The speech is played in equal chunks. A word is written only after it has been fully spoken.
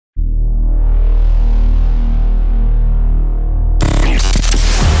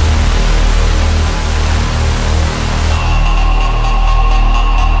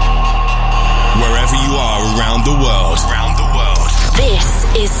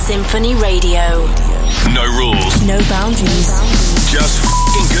SINPHONY Radio. No rules. No boundaries. Just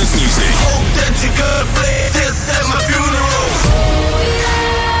f***ing good music. Authentic flair, this at my funeral.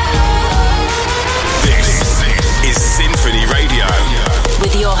 This is SINPHONY Radio.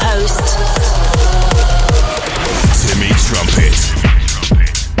 With your host, Timmy Trumpet.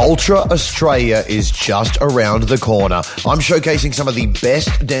 Ultra Australia is just around the corner. I'm showcasing some of the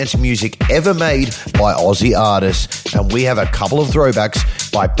best dance music ever made by Aussie artists, and we have a couple of throwbacks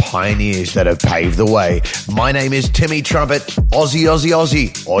by pioneers that have paved the way. My name is Timmy Trumpet. Aussie, Aussie,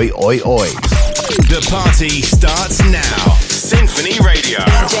 Aussie. Oi, oi, oi. The party starts now. SINPHONY Radio.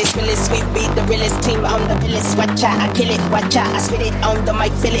 DJ's realest, sweet beat, the realest team. I'm the realest. Watch out, I kill it. Watch out, I spit it on the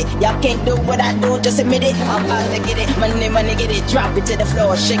mic, feel it. Y'all can't do what I do, just admit it. I'm about to get it, money, money, get it. Drop it to the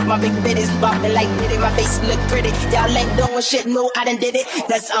floor, shake my big bitties, bopping like Diddy. My face look pretty. Y'all ain't doing shit, no, I done did it.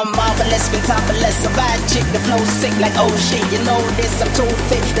 Cause I'm marvelous, fantabulous. A bad chick, the flow sick like oh shit. You know this, I'm too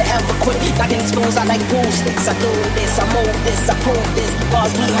fit to ever quit. Knocking these spoons, I like pool sticks. I do this, I move this, I prove this.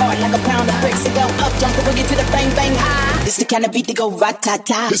 Bars be hard like a pound of bricks. It go up, jump the boogie to the bang, bang, high. This the kind of beat to go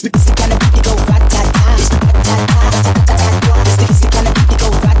ratata. This the kind of beat to go ratata. This the kind of beat to go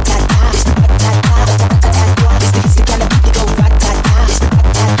ratata. This the kind of beat to go ratata.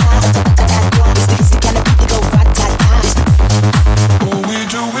 This the kind of beat to go ratata. All we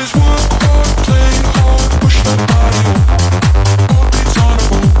do is work hard, play hard, push the body on. All beats on the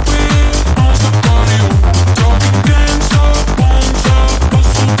boat, we're non-stop cardio. Talking gangsta, bones up,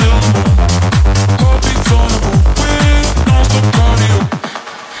 hustle till the morning. All beats on the boat, we're non-stop cardio.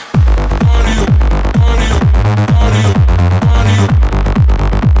 Cardio, cardio, cardio, cardio.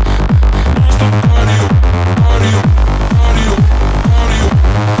 Non-stop cardio, cardio, cardio, cardio,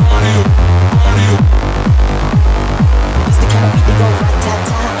 cardio, cardio. It's the kind of beat to go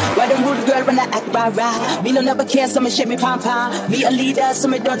ratata. Why them rude girl when I act rah-rah? Me no never care, so me shake me pom-pom. Me a leader, so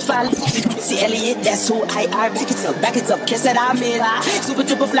me don't fall. See Elliott, that's who I are. Back it up, kiss that I'm in. Super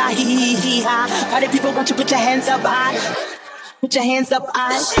duper fly, hee-hee-hee-ha. Party people, won't you put your hands up high? Put your hands up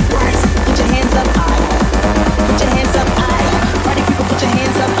high. Put your hands up high. Put your hands up high. Party people, put your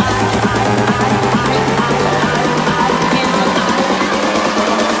hands up high.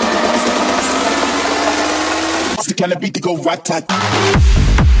 It's the kind of beat to go ratata.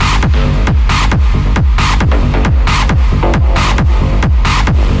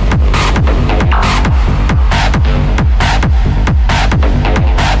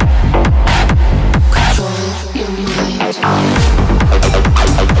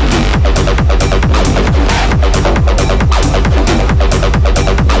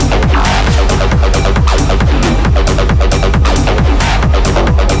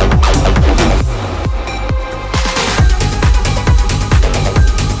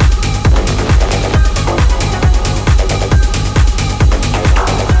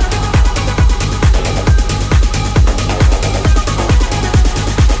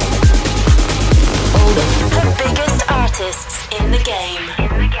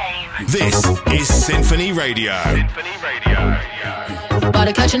 This is SINPHONY Radio. SINPHONY Radio. About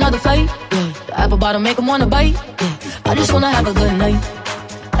to catch another fight. Yeah. The apple bottom make 'em wanna bite. Yeah. I just wanna have a good night.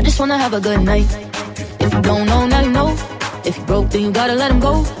 I just wanna have a good night. If you don't know, now you know. If you broke, then you gotta let him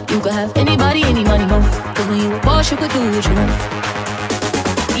go. You could have anybody, any money, mo. Cause when you a boss, you could do what you want.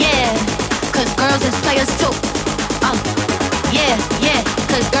 Yeah, cause girls is players too. Yeah, yeah,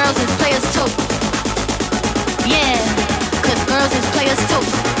 cause girls is players too. Yeah, cause girls is players too.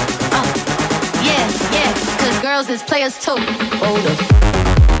 Yeah, yeah, cause girls is players too. Hold up.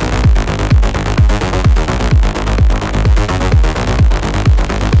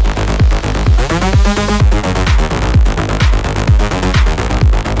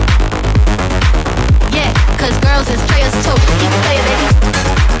 Yeah, cause girls is players too. Keep it playing, baby.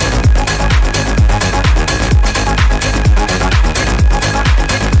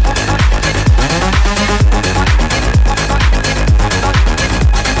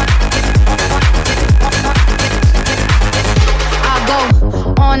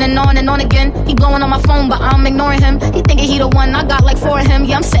 On and on again. He blowing on my phone, but I'm ignoring him. He thinking he the one, I got like 4 of him.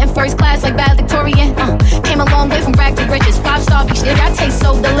 Yeah, I'm sitting first class like bad Victorian. Came a long way from rag to riches. 5-star beach, yeah, that tastes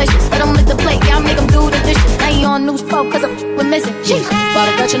so delicious. Let him lick the plate, yeah, I make him do the dishes. Now he on news 12 cause I'm missing. Sheesh, about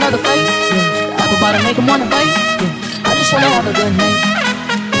to catch another fight. Yeah. The apple about to make him wanna bite. Yeah. I just wanna have a good night.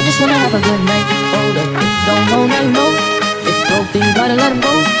 I just wanna have a good night. Hold up, if you don't know, now you know. If you broke, then you gotta let him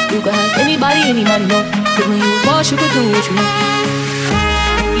go. You can have anybody, any money, no. Cause when you a boss, you could do what you want.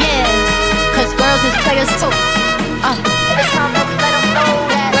 Cause girls is players too. It's time that we let them know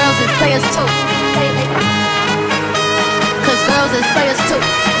that girls is players too. Cause girls is players too.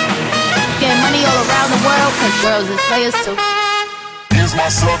 Getting money all around the world, cause girls is players too. is my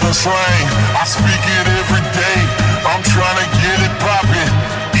southern slang. I speak it every day. I'm trying to get it poppin',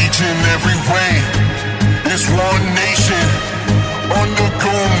 each and every way. It's one nation, under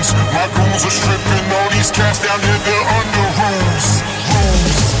goons. My goons are stripping all these cats down to the under rules.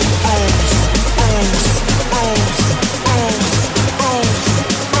 Rules, rules, rules, rules, rules, rules, rules,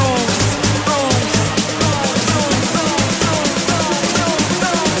 rules.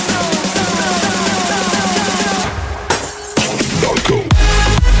 Narco.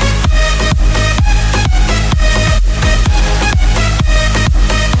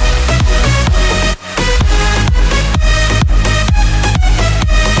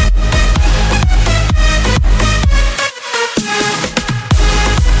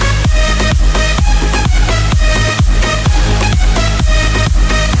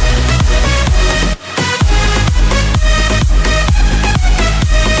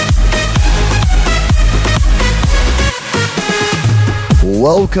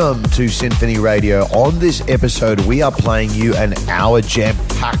 Welcome to SINPHONY Radio. On this episode, we are playing you an hour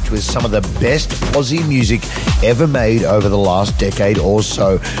jam-packed with some of the best Aussie music ever made over the last decade or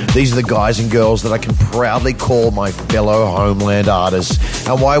so. These are the guys and girls that I can proudly call my fellow homeland artists.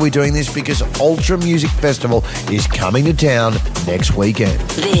 And why are we doing this? Because Ultra Music Festival is coming to town next weekend.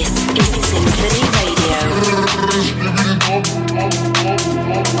 This is SINPHONY Radio.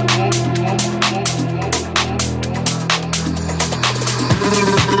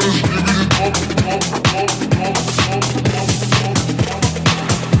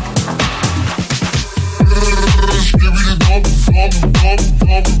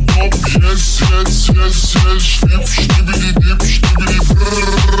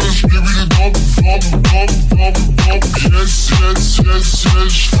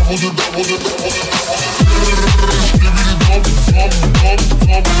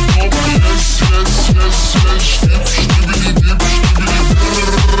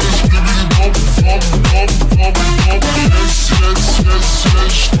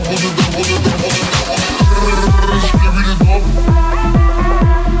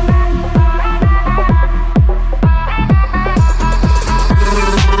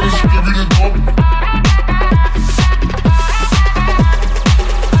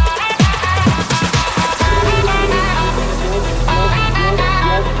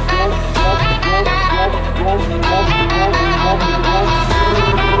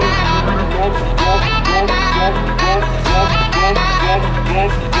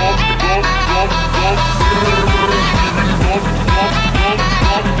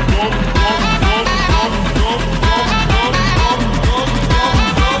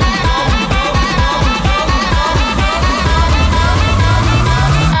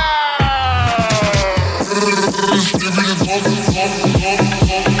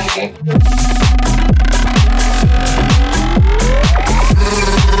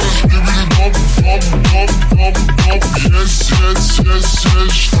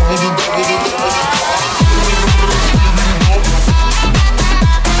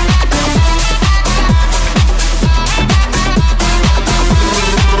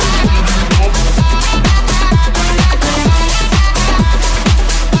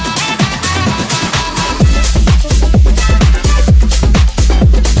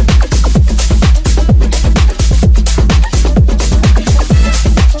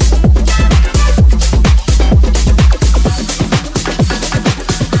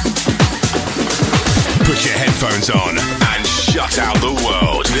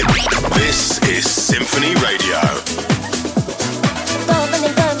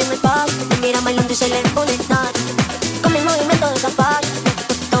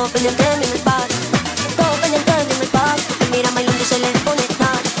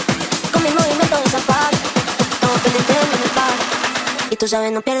 tú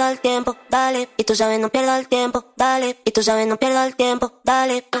sabes, no pierdas el tiempo, dale. Y tú sabes, no pierdas el tiempo, dale. Y tú sabes, no pierdas el tiempo,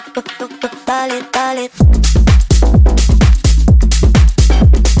 dale. Dale, dale.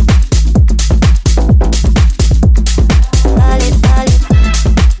 Dale, dale.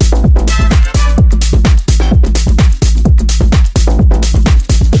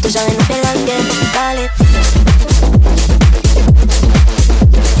 Y tú sabes, no pierdas el tiempo, dale.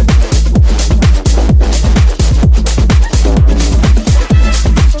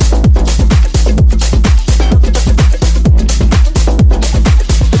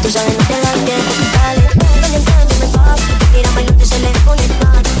 Tú sabes, no pierdas el tiempo, dale.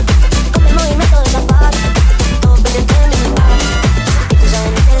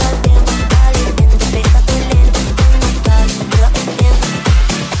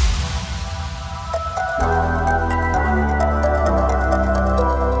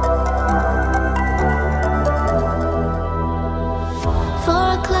 4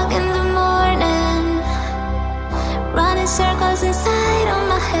 o'clock in the morning, running circles inside of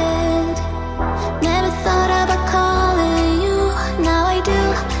my head. Never thought about calling you. Now I do,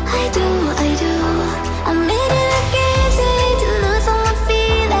 I do, I do. I made it look easy to lose all my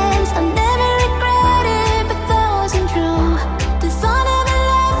feelings. I never regretted, but that wasn't true. The thought of it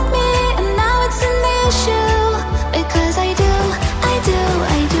left me, and now it's an issue. Because I do, I do,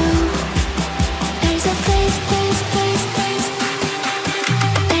 I do. There's a place, place, place, place.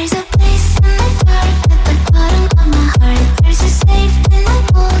 There's a place in the dark at the bottom of my heart. There's a safe in the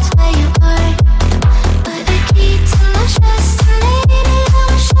vault where you are. But the key to my trust, and maybe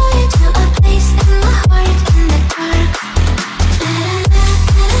I'll show you to a place in my heart in the dark.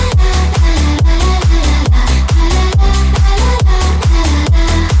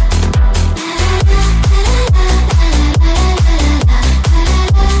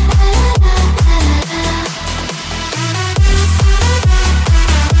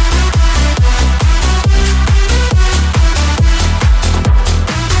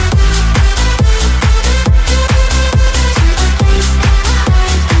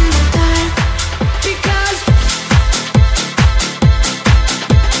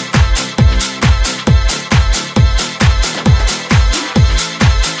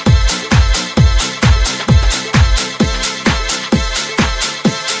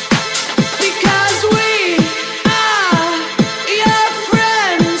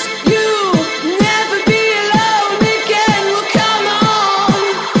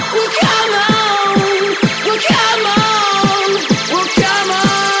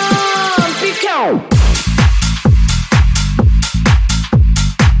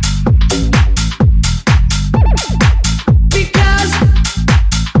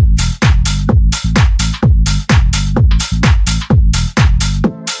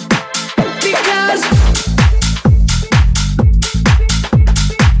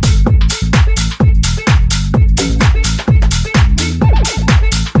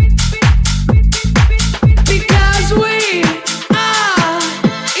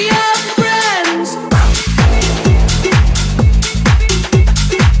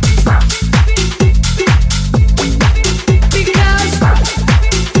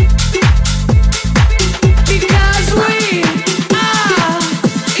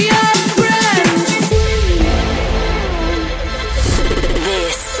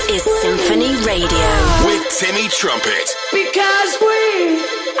 Timmy Trumpet. Because we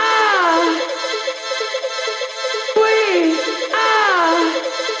are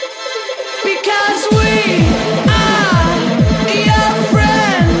your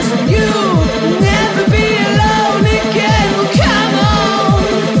friends. You'll never be alone again. Well, come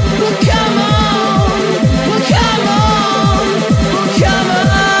on, well, come on,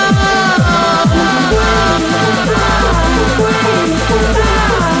 well, come on, well, come on.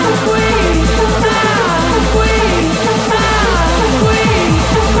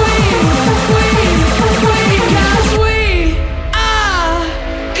 Because we are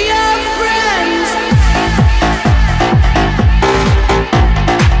your friends.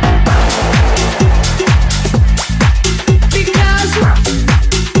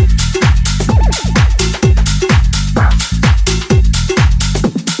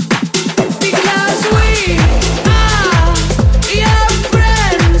 Because we are your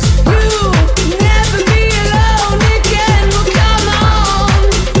friends, you'll never be alone again. Well, come on,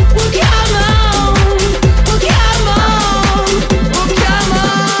 well, come on, well, come on, well, come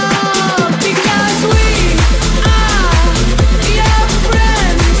on. Because we are your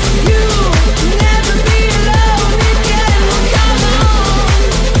friends, you'll never be alone again. Well, come on,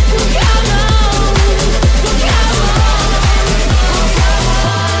 well, come on, well, come on.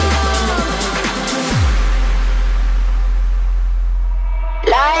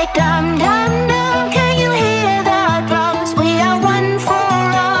 Like dum dum dum, can you hear the drums? We are one for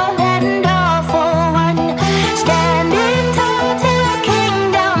all and all for one. Standing tall till the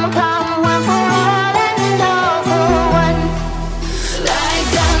kingdom come. One for all and all for one. Like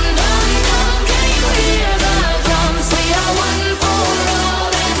dum dum dum, can you hear the drums? We are one for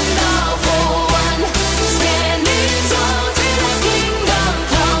all and all for one. Standing tall till the kingdom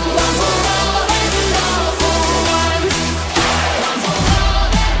come. One for all and all for one. One for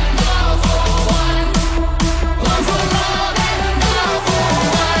all and all for one.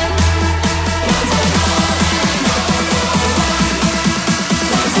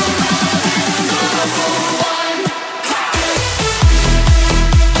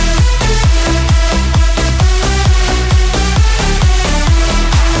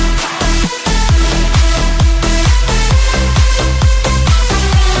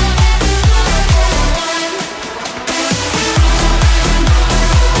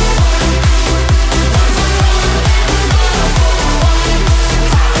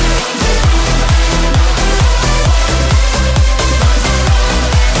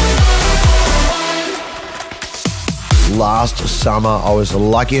 summer, I was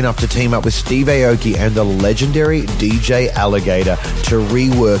lucky enough to team up with Steve Aoki and the legendary DJ Alligator to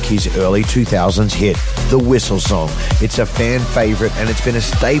rework his early 2000s hit, The Whistle Song. It's a fan favorite and it's been a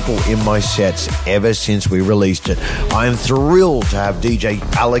staple in my sets ever since we released it. I am thrilled to have DJ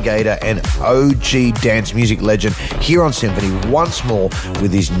Alligator and OG dance music legend here on Symphony once more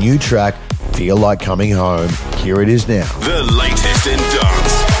with his new track, Feel Like Coming Home. Here it is now. The latest in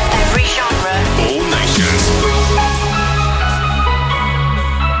dance. Every genre. All nations.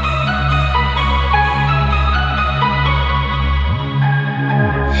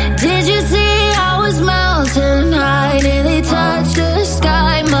 Did you see I was mountain high? Nearly touched the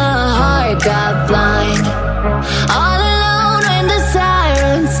sky, my heart got blind. All alone when the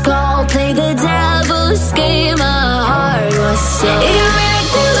sirens call, play the devil's game, my heart was sick. It got me like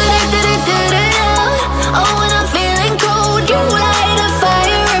do-da-da-da-da-da-da. Oh, when I'm feeling cold, you light a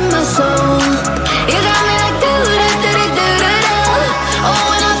fire in my soul. You got me like do-da-da-da-da-da-da. Oh,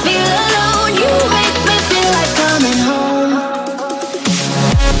 when I feel alone, you make me feel like coming home.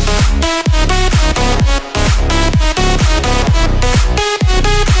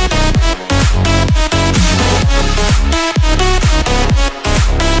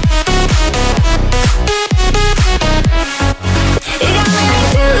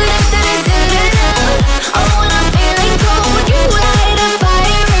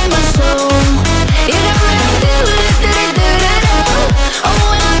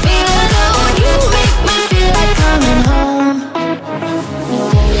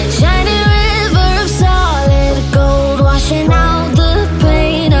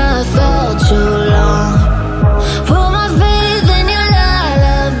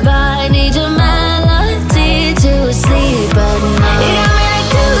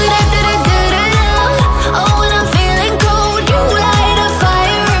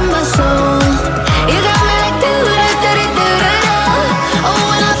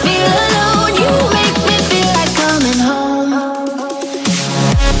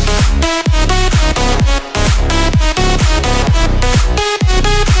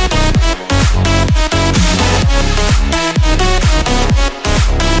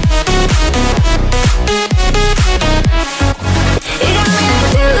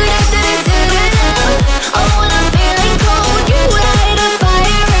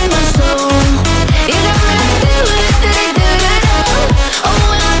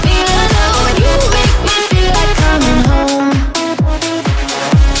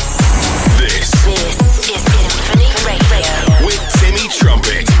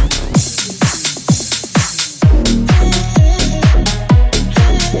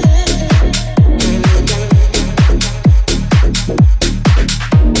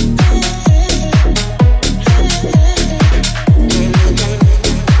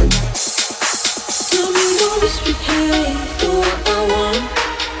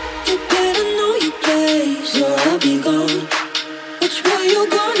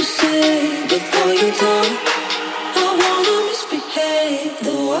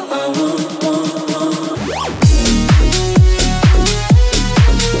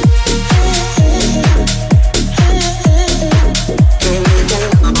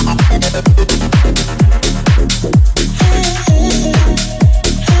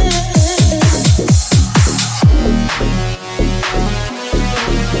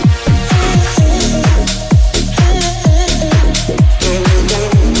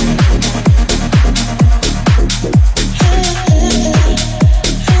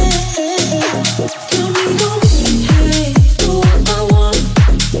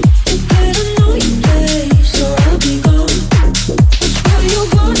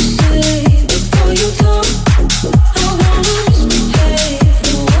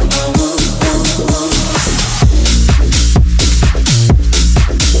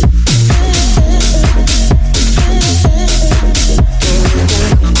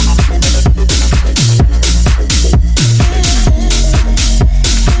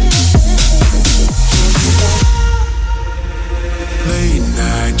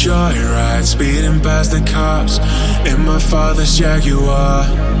 Jaguar,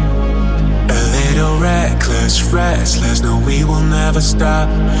 a little reckless, restless. No, we will never stop.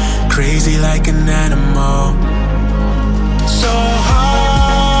 Crazy like an animal. So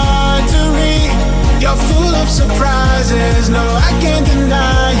hard to read. You're full of surprises. No, I can't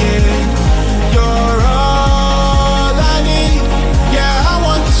deny it. You're all I need. Yeah, I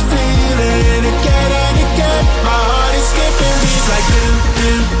want this feeling again and again. My heart is skipping beats like doom,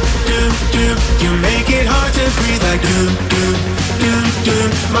 doom, doom, doom. You make it hard to breathe like doom, doom, doom, doom.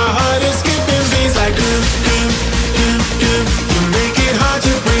 My heart is skipping beats like doom, doom, doom, doom. You make it hard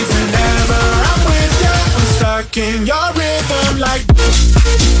to breathe whenever I'm with you. I'm stuck in your rhythm like.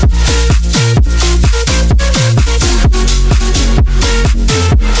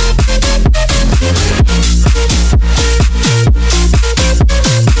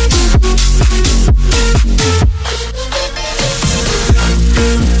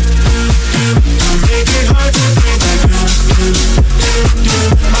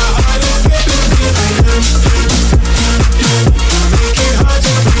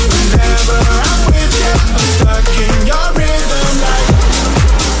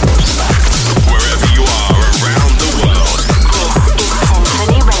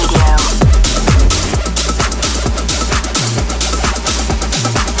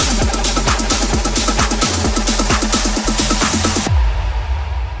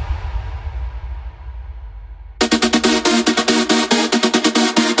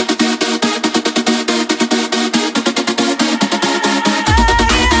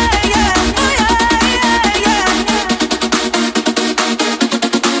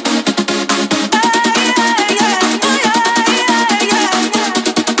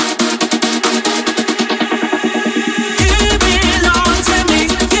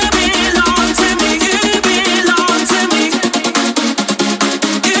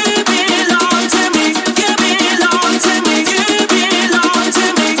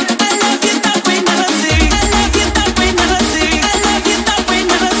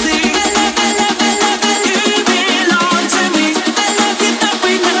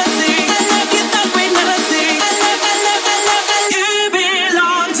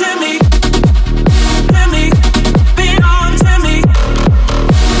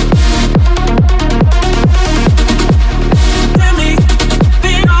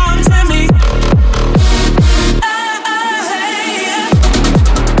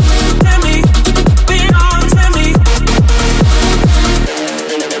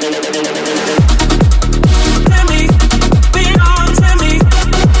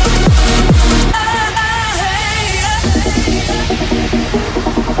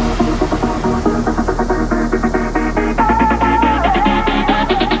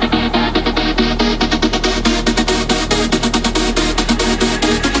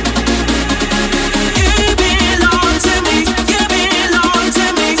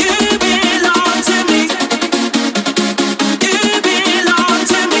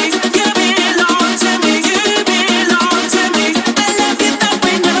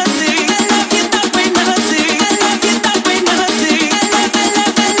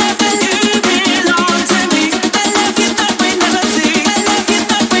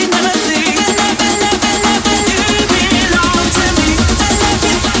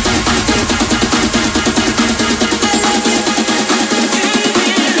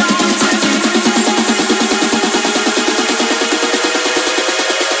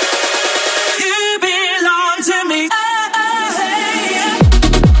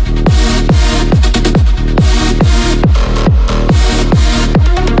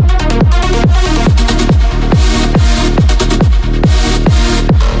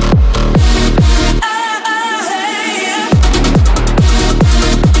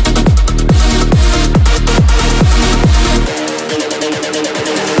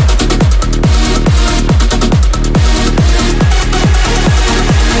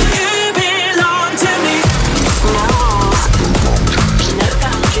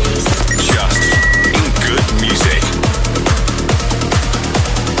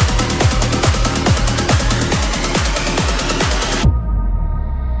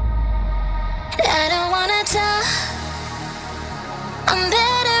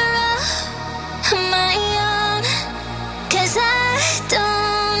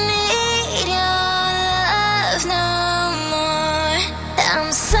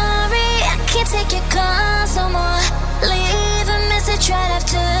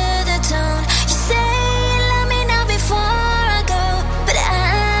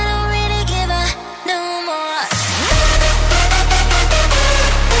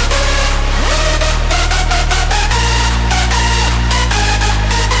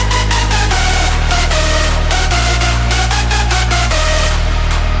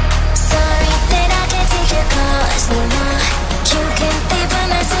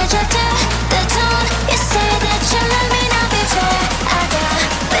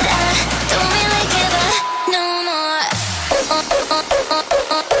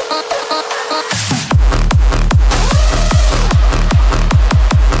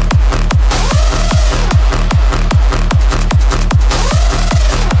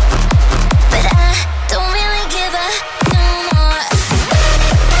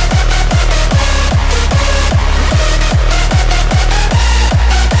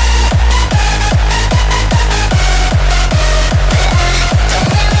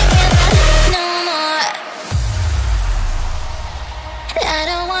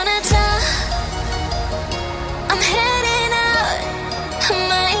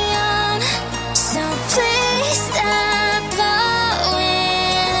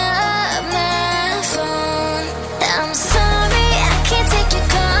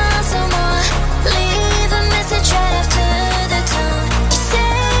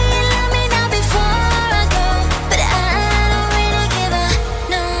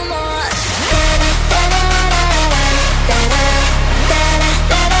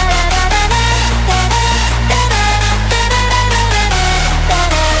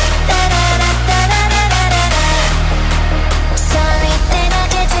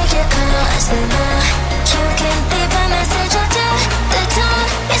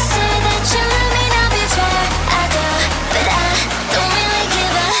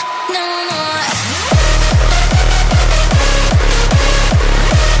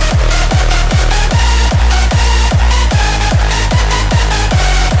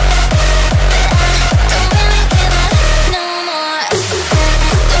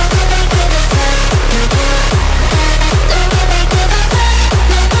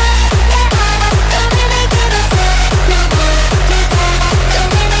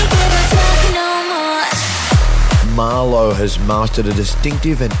 has mastered a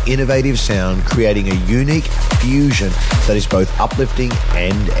distinctive and innovative sound, creating a unique fusion that is both uplifting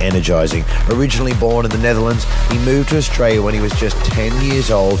and energizing. Originally born in the Netherlands, he moved to Australia when he was just 10 years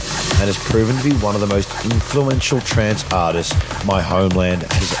old and has proven to be one of the most influential trance artists my homeland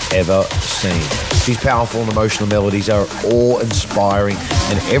has ever seen. His powerful and emotional melodies are awe-inspiring,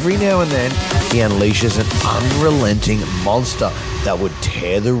 and every now and then he unleashes an unrelenting monster that would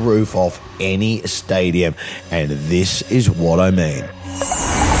tear the roof off any stadium, and this is what I mean.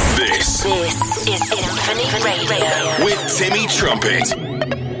 This is SINPHONY Radio with Timmy Trumpet.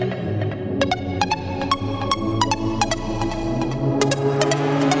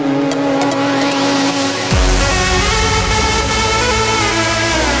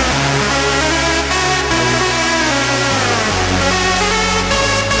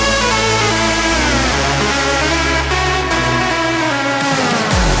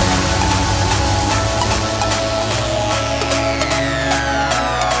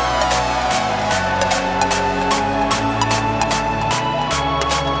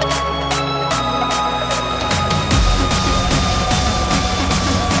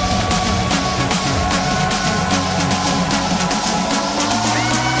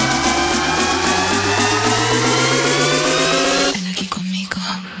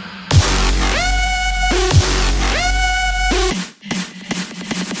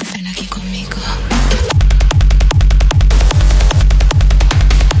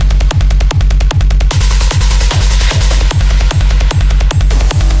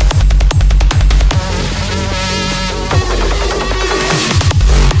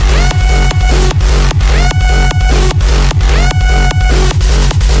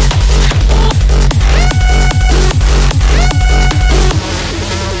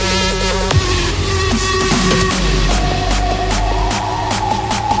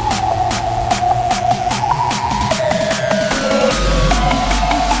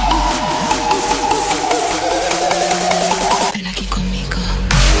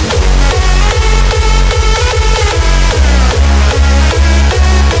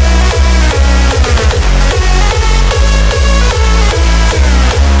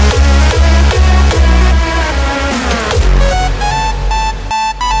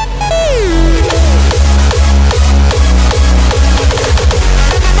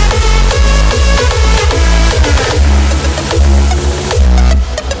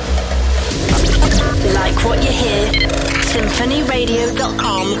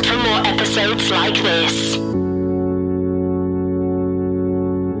 SINPHONYRadio.com for more episodes like this.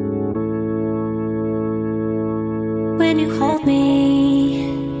 When you hold me,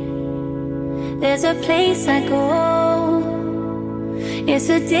 there's a place I go. It's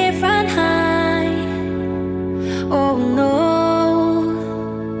a different high. Oh no.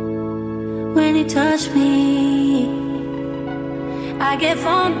 When you touch me, I get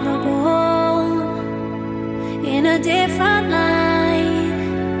vulnerable in a different light.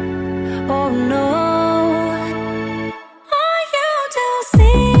 Oh no.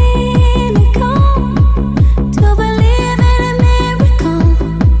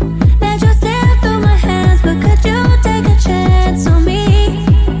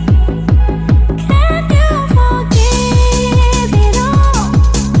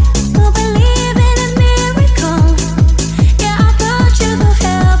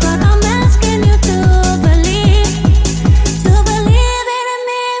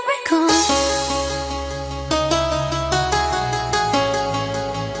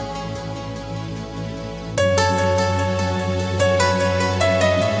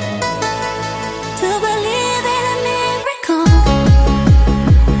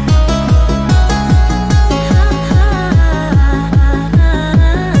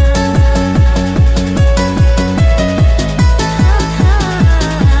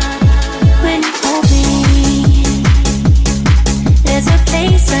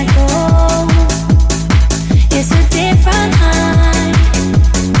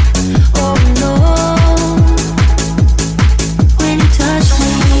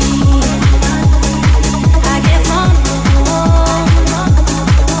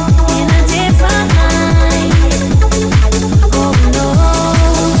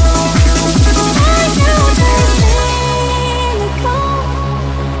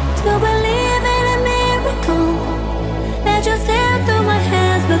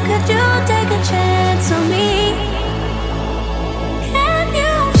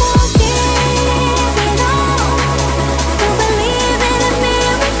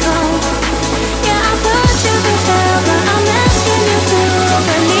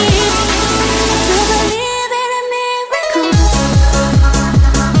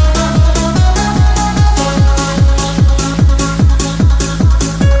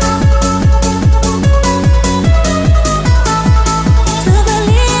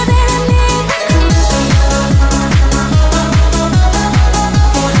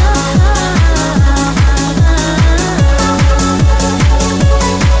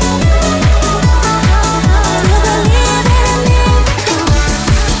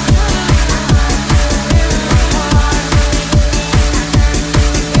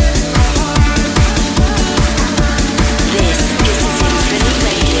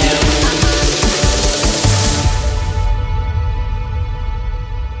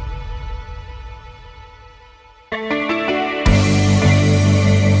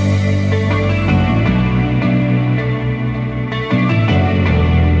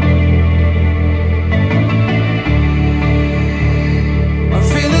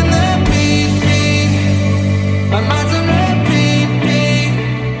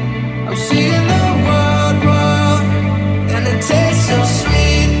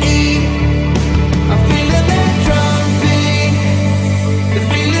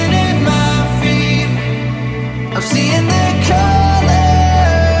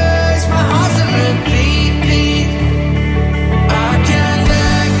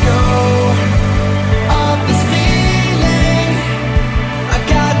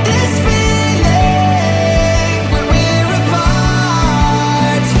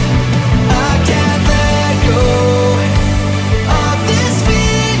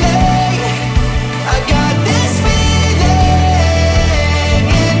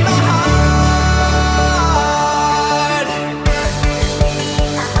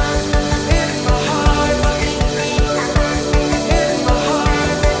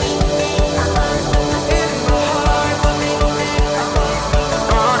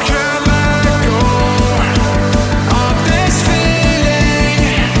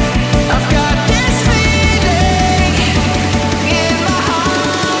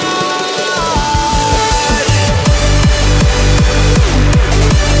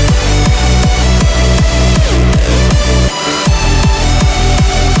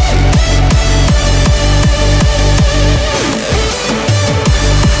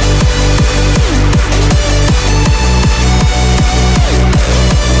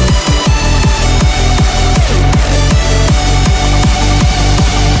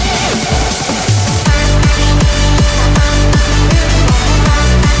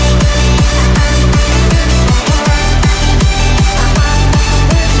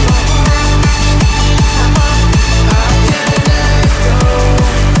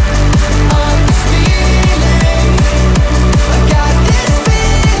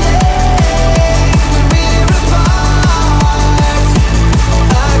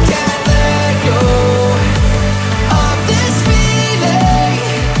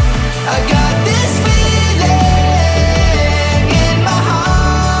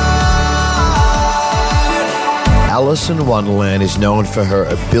 Alice in Wonderland is known for her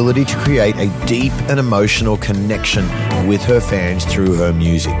ability to create a deep and emotional connection with her fans through her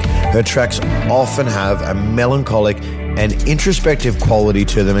music. Her tracks often have a melancholic and introspective quality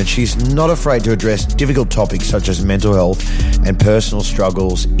to them, and she's not afraid to address difficult topics such as mental health and personal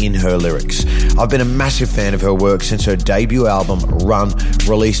struggles in her lyrics. I've been a massive fan of her work since her debut album, Run,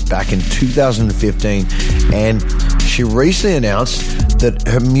 released back in 2015, and she recently announced that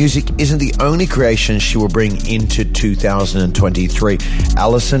her music isn't the only creation she will bring into 2023.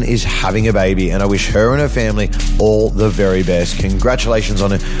 Alison is having a baby, and I wish her and her family all the very best. Congratulations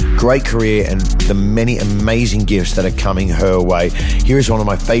on a great career and the many amazing gifts that are coming her way. Here is one of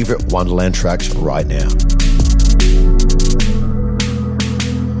my favorite Wonderland tracks right now.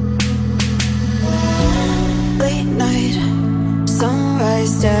 Late night,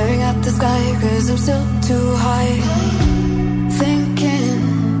 sunrise, staring at the sky, 'cause I'm still too high.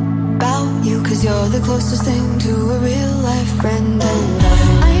 Thinking about you, 'cause you're the closest thing to a real life friend. And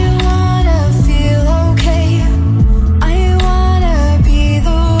I wanna feel okay. I wanna be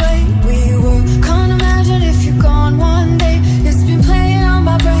the way we were. Can't imagine if you're gone one day. It's been playing on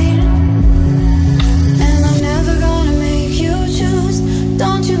my brain, and I'm never gonna make you choose.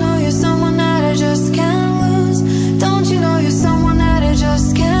 Don't you know you're someone that I just can't lose? Don't you know you're someone that I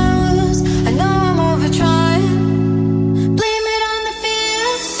just can't lose? I know I'm over trying. Blame it on the fear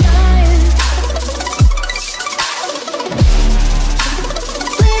of dying.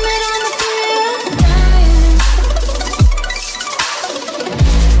 Blame it on the fear of dying.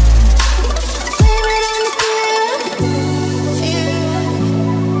 Blame it on the fear of fear.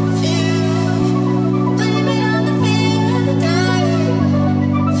 Blame it on the fear of dying.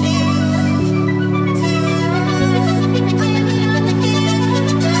 Fear.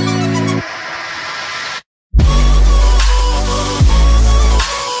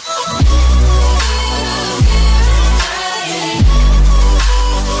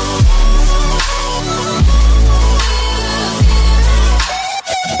 Blame it on the fear of dying.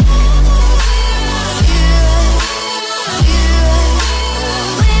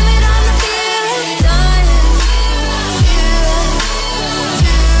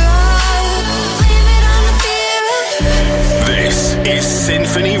 This is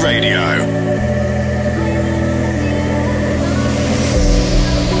Symphony Radio.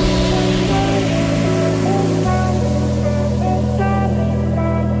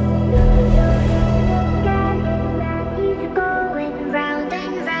 Going round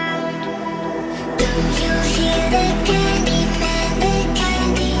and round. Do you hear the candy man, the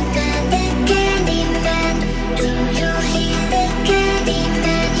candy man, the candy man? Do you hear the candy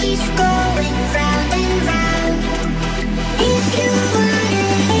man? He's going round and round. If you wanna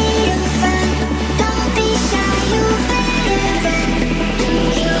hear fun, don't be shy, you better run. Do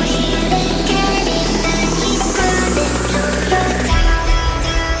you hear the candy man? He's coming to your town.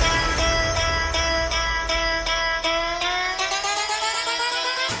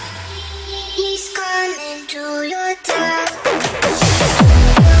 He's coming to your town. Do you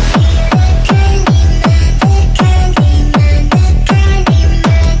hear the candy man, the candy man, the candy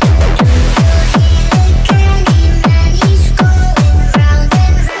man? Do you hear the candy man? He's going round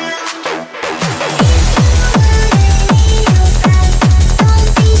and round. If you wanna hear fun, don't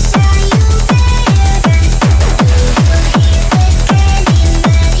be shy, you better run. Do you hear the candy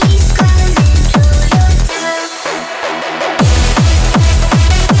man? He's coming to your town.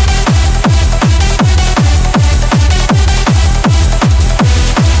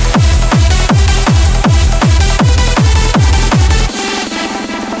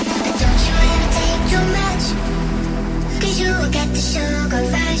 Don't you ever take too much, 'cause you will get the sugar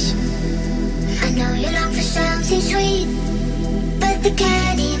rush. I know you long for something sweet, but the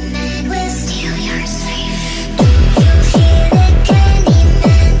candy man will steal your sleep. Do you hear the candy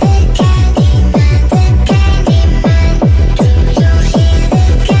man, the candy man, the candy man? Do you hear the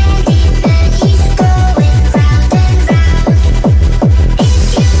candy man? He's going round and round. If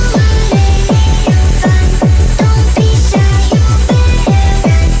you wanna hear fun, don't be shy, you better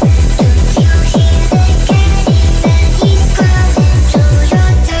run. Do you hear the candy man? He's coming to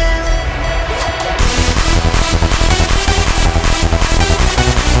your town.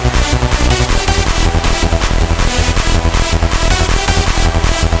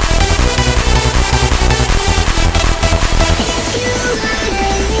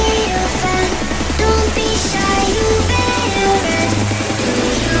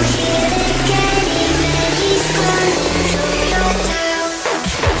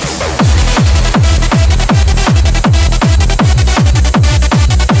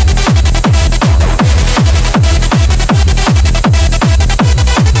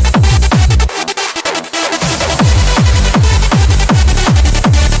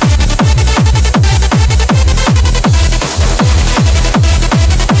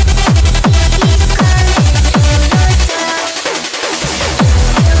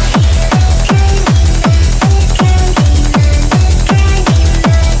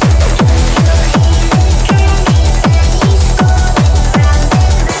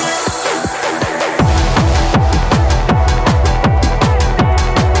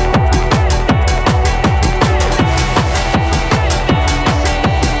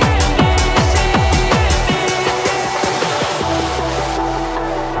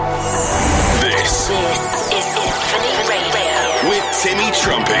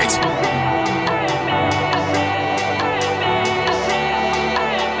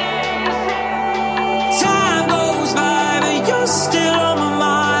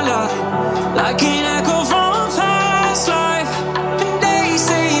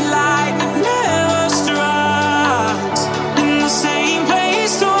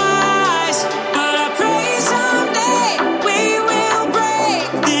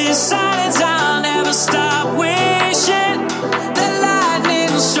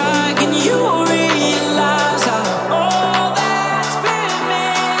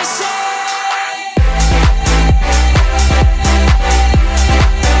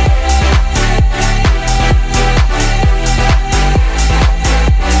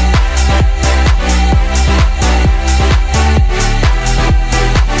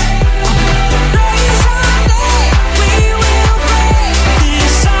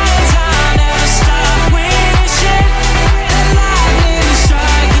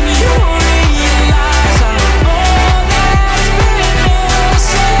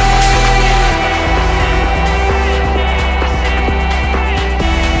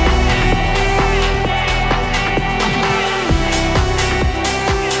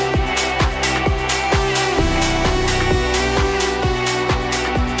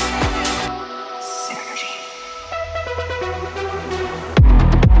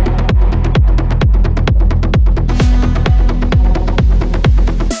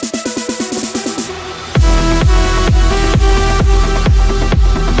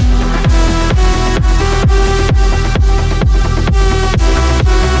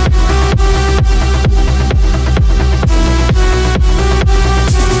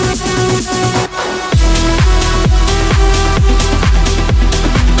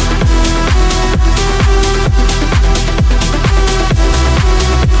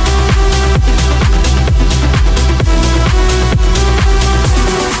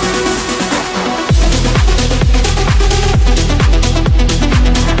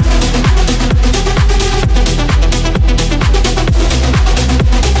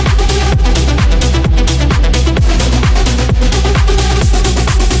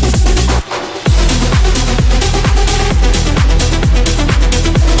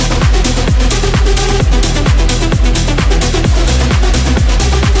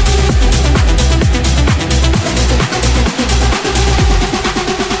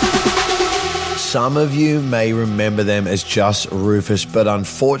 Some of you may remember them as just Rufus, but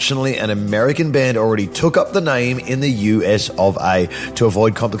unfortunately an American band already took up the name in the US of A. To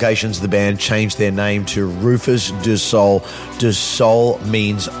avoid complications, the band changed their name to Rufus du Sol. Du Sol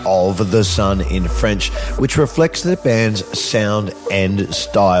means of the sun in French, which reflects the band's sound and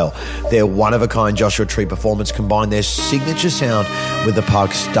style. Their one-of-a-kind Joshua Tree performance combined their signature sound with the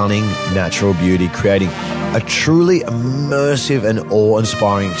park's stunning natural beauty, creating a truly immersive and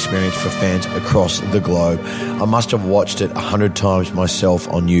awe-inspiring experience for fans across the globe. I must have watched it 100 times myself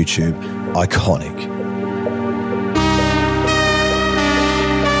on YouTube. Iconic.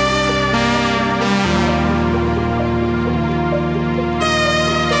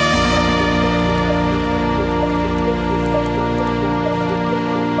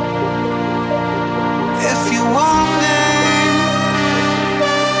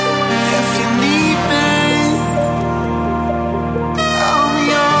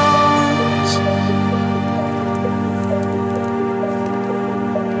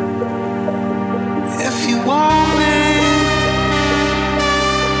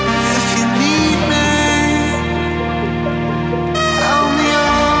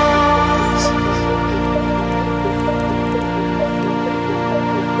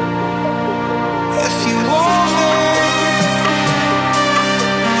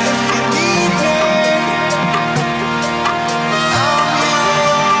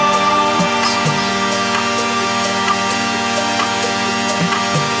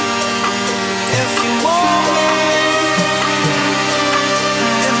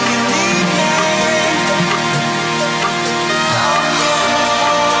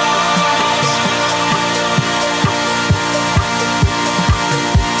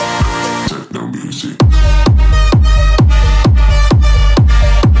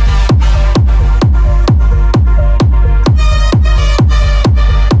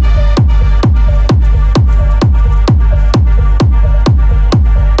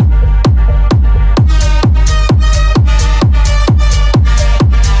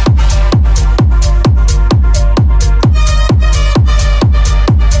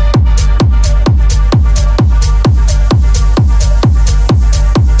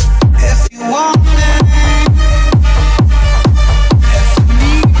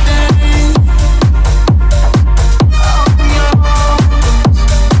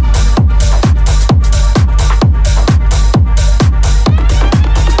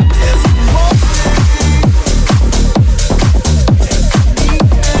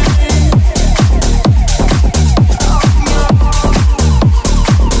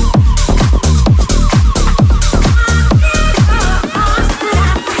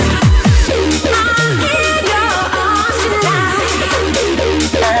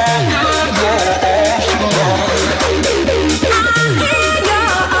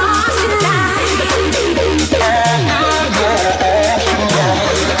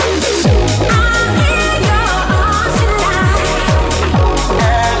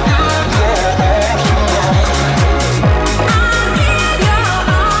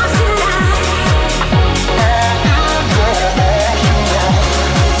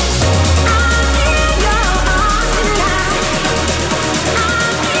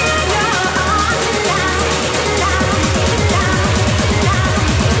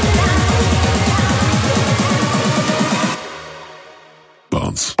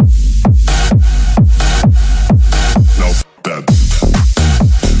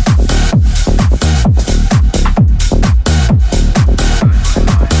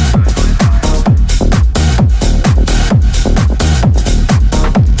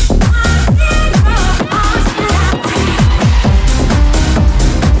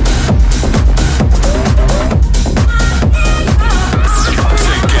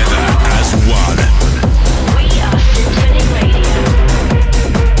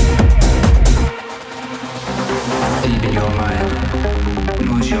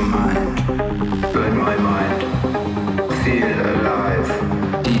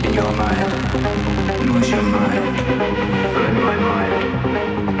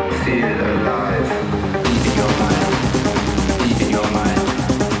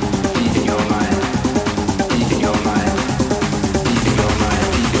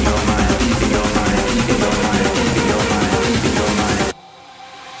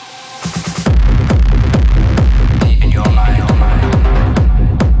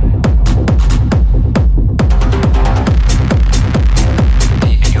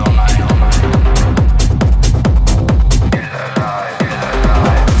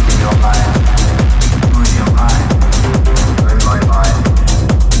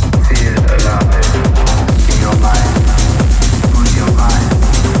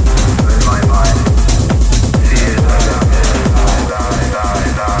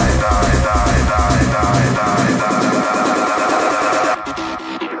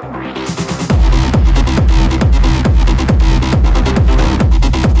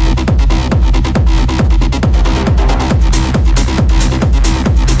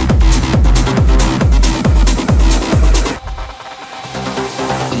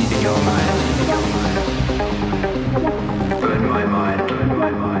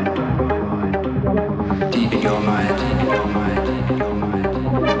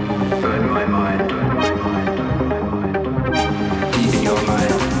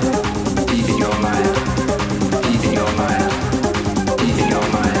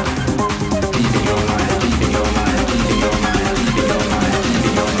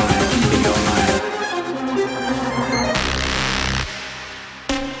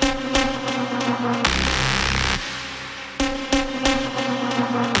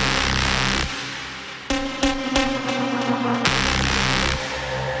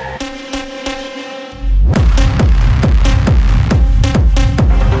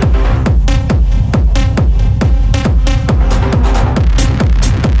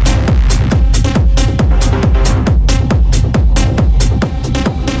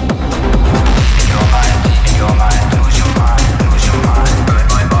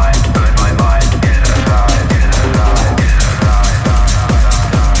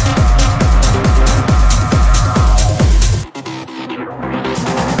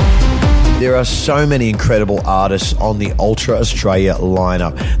 There are so many incredible artists on the Ultra Australia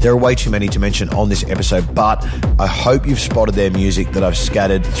lineup. There are way too many to mention on this episode, but I hope you've spotted their music that I've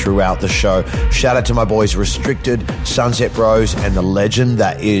scattered throughout the show. Shout out to my boys Restricted, Sunset Bros, and the legend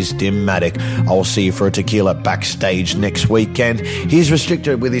that is Dimmatic. I will see you for a tequila backstage next weekend. Here's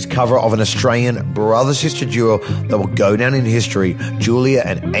Restricted with his cover of an Australian brother-sister duo that will go down in history, Julia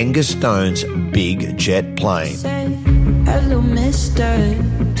and Angus Stone's Big Jet Plane. Say, hello, mister,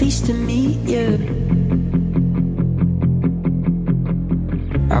 pleased to meet you.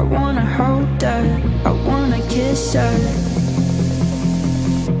 I wanna hold her, I wanna kiss her.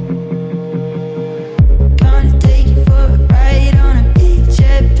 Gonna take you for a ride on a big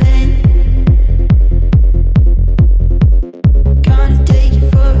jet plane. Gonna take you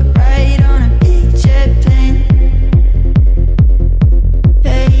for a ride on a big jet plane.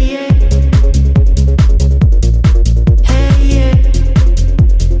 Hey, yeah. Hey, yeah.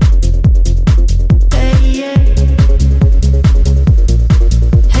 Hey, yeah.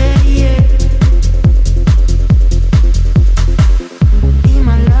 Hey, yeah. Be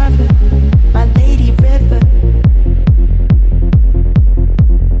my lover, my lady river.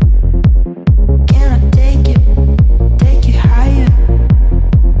 Can I take you higher?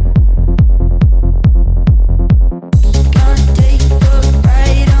 Gonna take you for a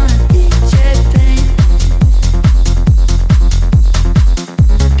ride on a big jet plane.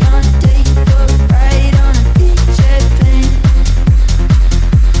 Gonna take you for a ride on a big jet plane.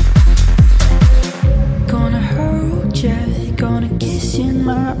 Gonna hold ya, gonna kiss you in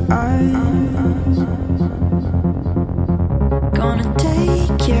my eyes. Gonna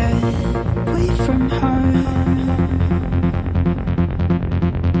take you away from her.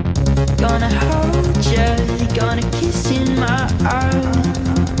 Gonna hold ya, gonna kiss you in my eyes.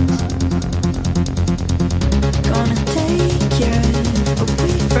 Gonna take you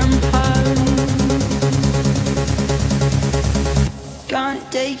away from her. Gonna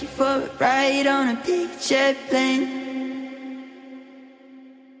take you for a ride on a big jet plane.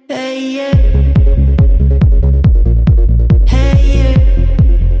 Hey, yeah. Hey, yeah.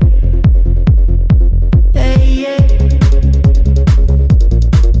 Hey, yeah.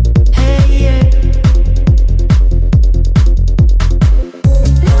 Hey, yeah.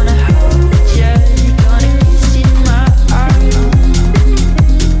 Gonna hold ya, gonna kiss you in my arms.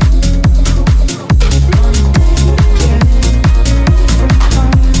 Gonna take you from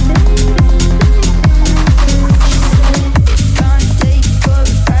her. Gonna take you for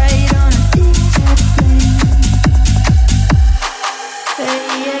a ride on a big jet plane. Hey,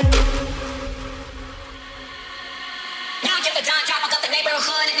 yeah. Now you're the Don top, I got the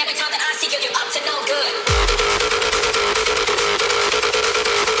neighborhood, and every time that I see you, you're up to no good.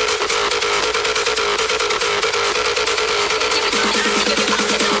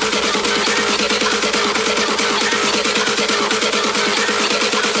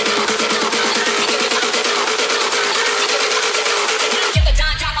 Now you're the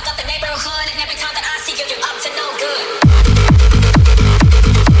Don top, I got the neighborhood, and every time that I see you, you're up to no good.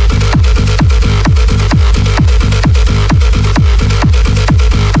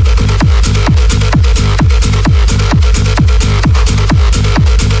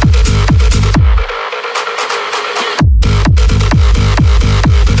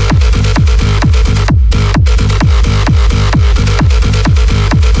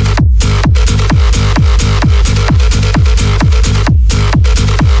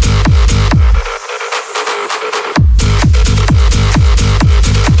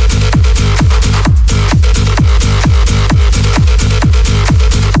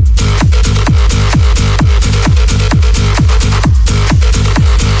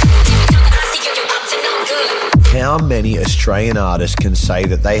 How many Australian artists can say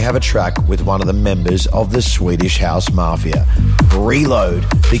that they have a track with one of the members of the Swedish House Mafia? Reload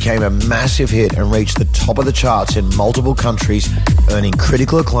became a massive hit and reached the top of the charts in multiple countries, earning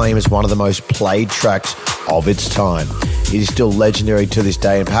critical acclaim as one of the most played tracks of its time. It is still legendary to this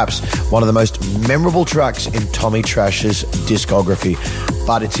day and perhaps one of the most memorable tracks in Tommy Trash's discography.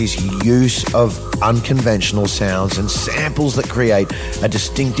 But it's his use of unconventional sounds and samples that create a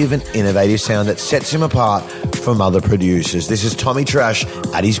distinctive and innovative sound that sets him apart from other producers. This is Tommy Trash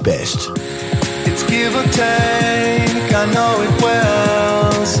at his best. It's give or take, I know it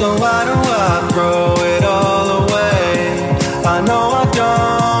well. So why do I throw it all away? I know I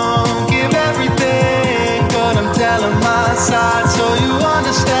don't give everything, but I'm telling my side so you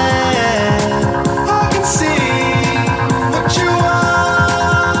understand. I can see what you want.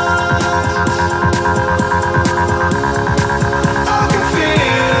 I can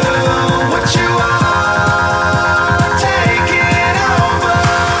feel what you are. Take it over.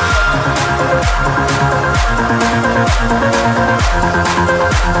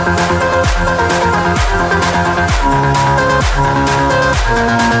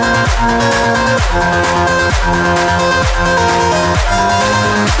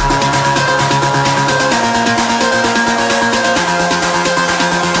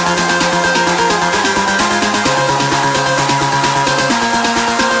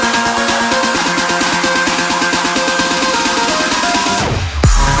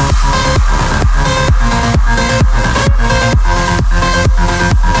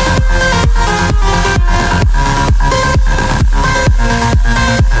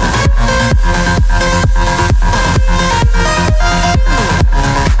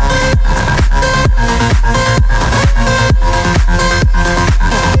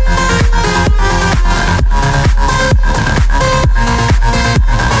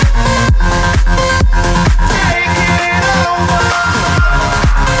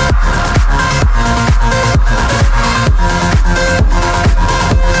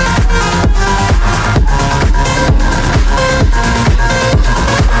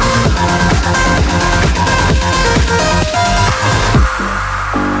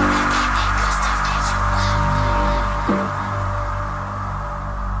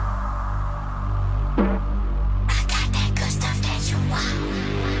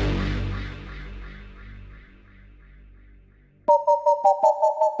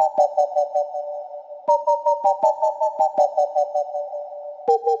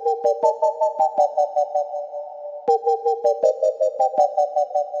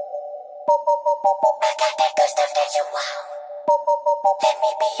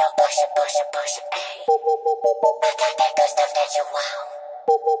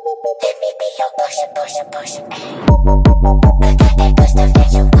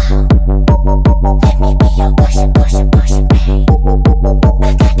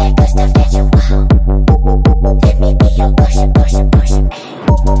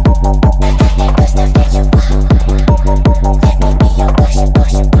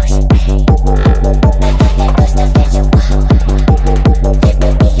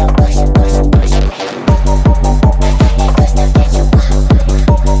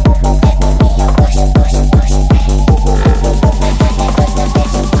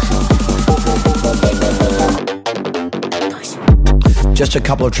 Just a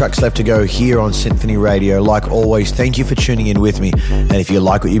couple of tracks left to go here on SINPHONY Radio. Like always, thank you for tuning in with me. And if you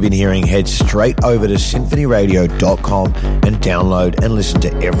like what you've been hearing, head straight over to symphonyradio.com and download and listen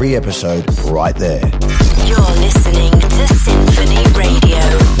to every episode right there. You're listening to SINPHONY Radio.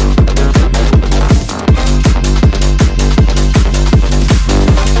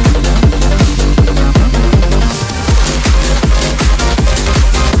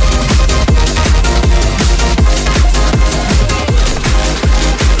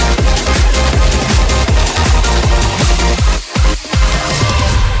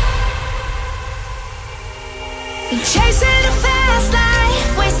 Chasing a fast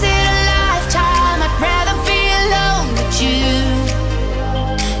life, wasted a lifetime. I'd rather be alone with you.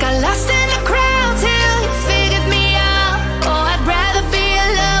 Got lost in the crowd till you figured me out. Oh, I'd rather be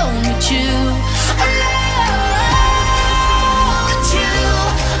alone with you. Alone with you.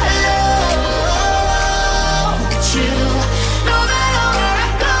 Alone with you. No matter where I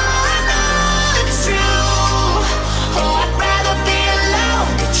go, I know it's true. Oh, I'd rather be alone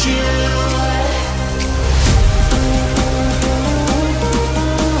with you.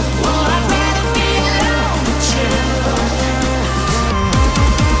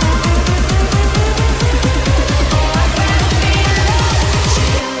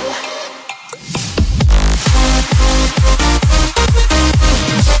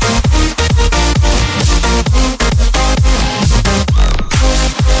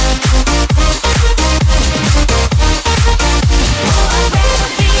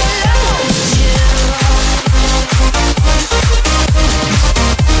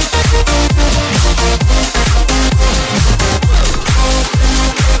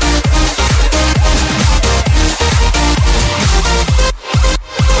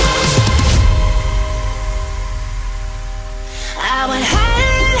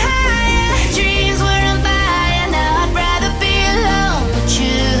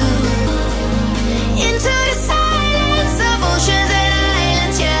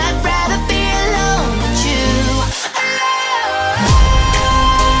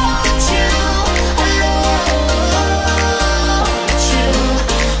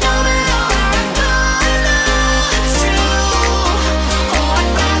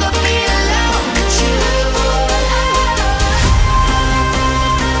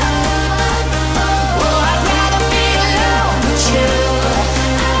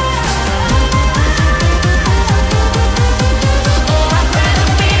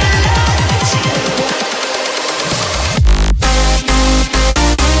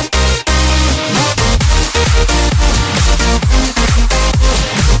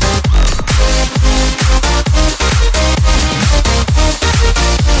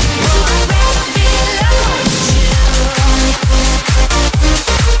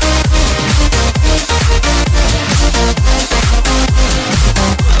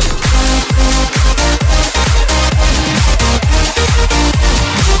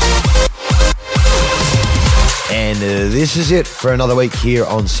 This is it for another week here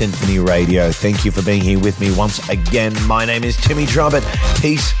on SINPHONY Radio. Thank you for being here with me once again. My name is Timmy Trumpet.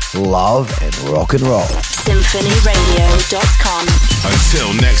 Peace, love, and rock and roll. SINPHONYRadio.com.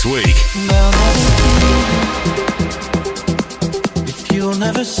 Until next week. If you'll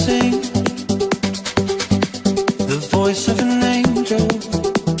never sing the voice of an angel,